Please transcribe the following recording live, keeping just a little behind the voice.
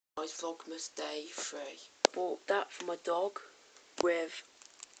Vlogmas Day 3. Bought that for my dog with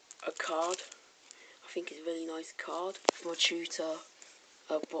a card. I think it's a really nice card. For my tutor,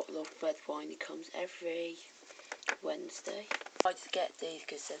 a bottle of red wine. It comes every Wednesday. I just get these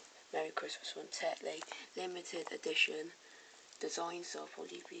because it says Merry Christmas from Tetley. Limited edition design, so I'll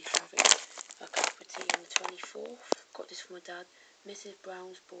probably be having a cup of tea on the 24th. Got this for my dad. Mrs.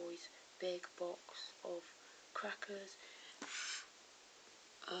 Brown's Boys big box of crackers.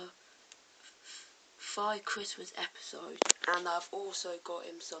 5 Christmas episodes, and I've also got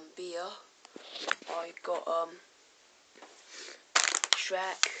him some beer. I got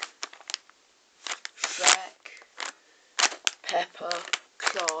Shrek, Pepper,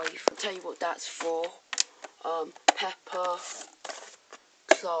 Clive. I'll tell you what that's for. Pepper,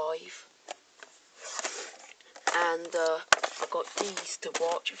 Clive, and I got these to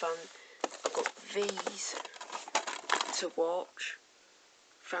watch. I got these to watch.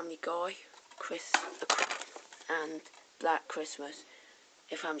 Family Guy, and Black Christmas.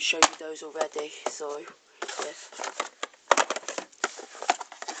 If I haven't shown you those already, so yes.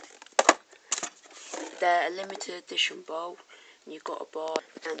 They're a limited edition bowl, and you've got to buy,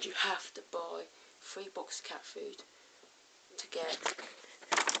 and you have to buy 3 boxes of cat food to get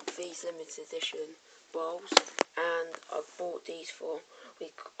these limited edition bowls. And I bought these for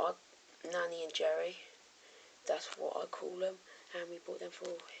Nanny and Jerry. That's what I call them. And we bought them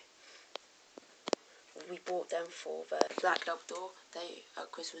for the Black Labrador. They at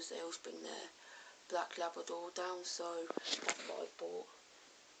Christmas they always bring their Black Labrador down, so that's what I bought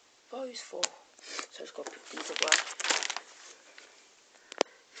those for. So I just got to put these away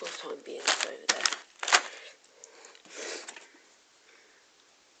for the time being. It's over there.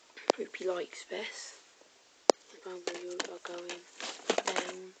 Hope he likes this. The boundary are going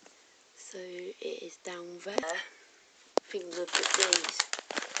down, so it is down there. I think we'll put these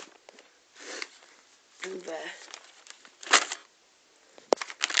in there.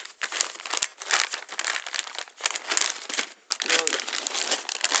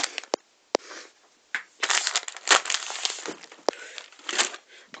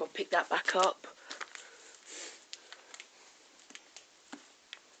 Got to pick that back up.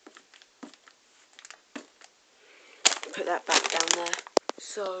 Put that back down there.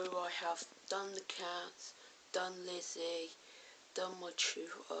 So I have done the cats, done Lizzie, done my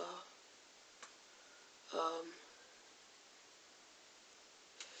tutor,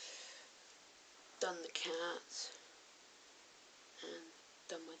 done the cats, and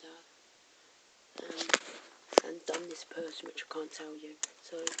done my dad, and done this person, which I can't tell you.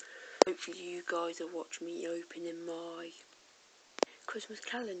 So hopefully you guys will watch me opening my Christmas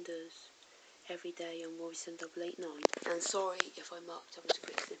calendars every day on Morrison 889. And sorry if I mucked up, just a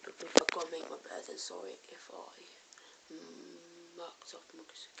quick snippet, but I've got to make my bed, and sorry if I mucked up my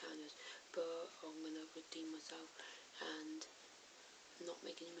Christmas calendars, but I'm going to redeem myself and not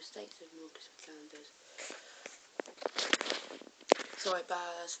make any mistakes with my Christmas calendars. Sorry,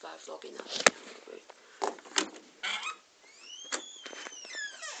 bad vlogging now.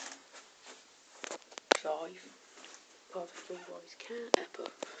 Clive, part of 3 Wise Cat, Pepper.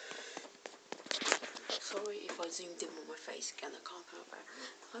 Sorry if I zoomed in on my face again, I can't help it.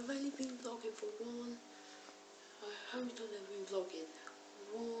 I've only been vlogging for how many times have I been vlogging?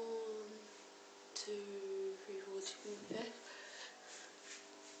 1, 2, 3, 4, 2, 5th.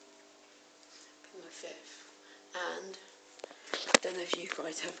 My 5th. And I don't know if you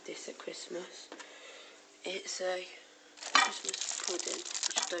guys have this at Christmas. It's a Christmas pudding,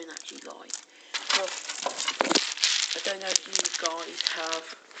 which I don't actually like. But I don't know if you guys have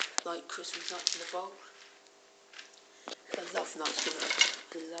like Christmas nuts in the bowl. I love nuts,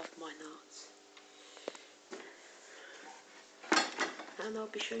 I love my nuts. And I'll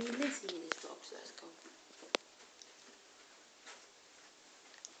be showing you Lizzie in this vlog, so let's go.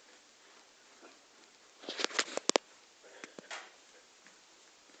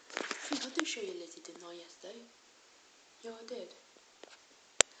 I think I did show you Lizzie, didn't I, yesterday? Yeah, I did.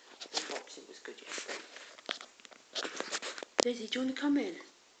 The unboxing was good yesterday. Lizzie, do you want to come in?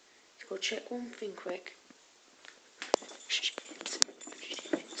 Just got to check one thing quick.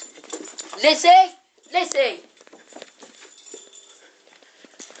 Lizzie! Lizzie!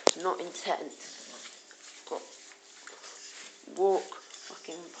 Not intent. Got walk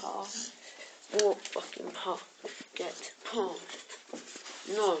fucking past. Walk fucking past. Get past.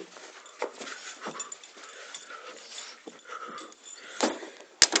 No.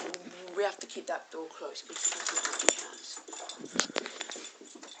 We have to keep that door closed because it doesn't have a chance.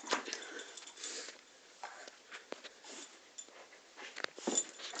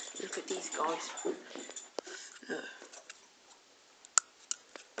 Look at these guys. Look.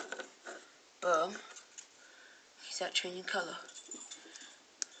 boom. Is that changing colour?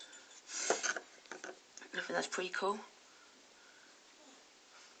 I think that's pretty cool.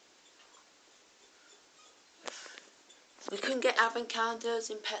 We couldn't get advent calendars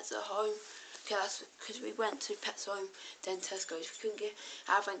in Pets at Home. Okay, that's because we went to Pets Home, then Tesco's. We couldn't get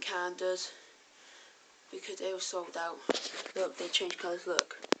advent calendars because they were sold out. Look, they changed colours,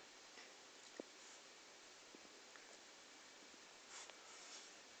 look.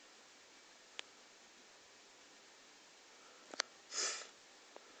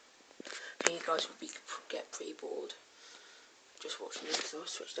 Okay, you guys would get pretty bored just watching this, so I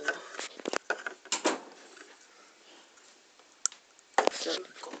switched them off. So,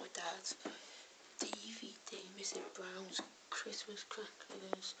 I've got my dad's DVD, Missing Brown's Christmas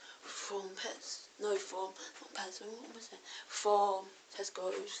Crackers from Pets, no, from, not Pets, what was it? From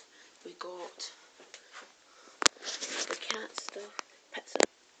Tesco's. We got the cat stuff, Pets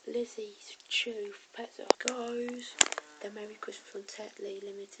Lizzie's Chew, Pets Goes, the Merry Christmas from Tetley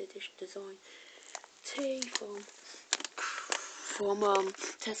limited edition design tea from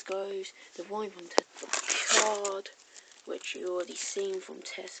Tesco's, the wine from Tesco's, card which you already seen from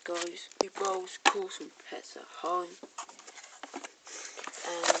Tesco's, new bowls, calls from Pets at Home,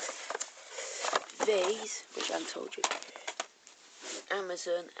 and these, which I told you,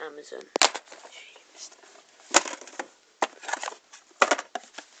 Amazon.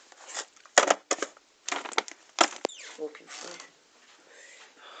 Walking through.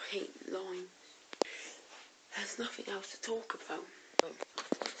 I hate lines. There's nothing else to talk about.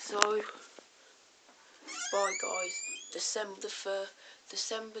 So, bye guys. December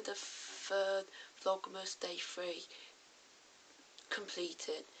the 3rd, Vlogmas Day 3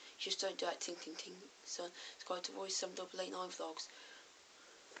 completed. Just don't do that ting ting ting, son. Subscribe to Voice 7889 Vlogs.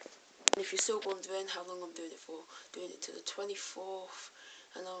 And if you're still wondering how long I'm doing it for, doing it to the 24th,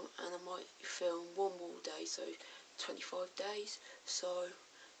 and I might film one more day, so 25 days. So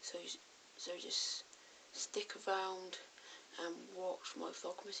just stick around and watch my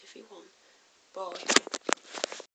Vlogmas if you want. Bye.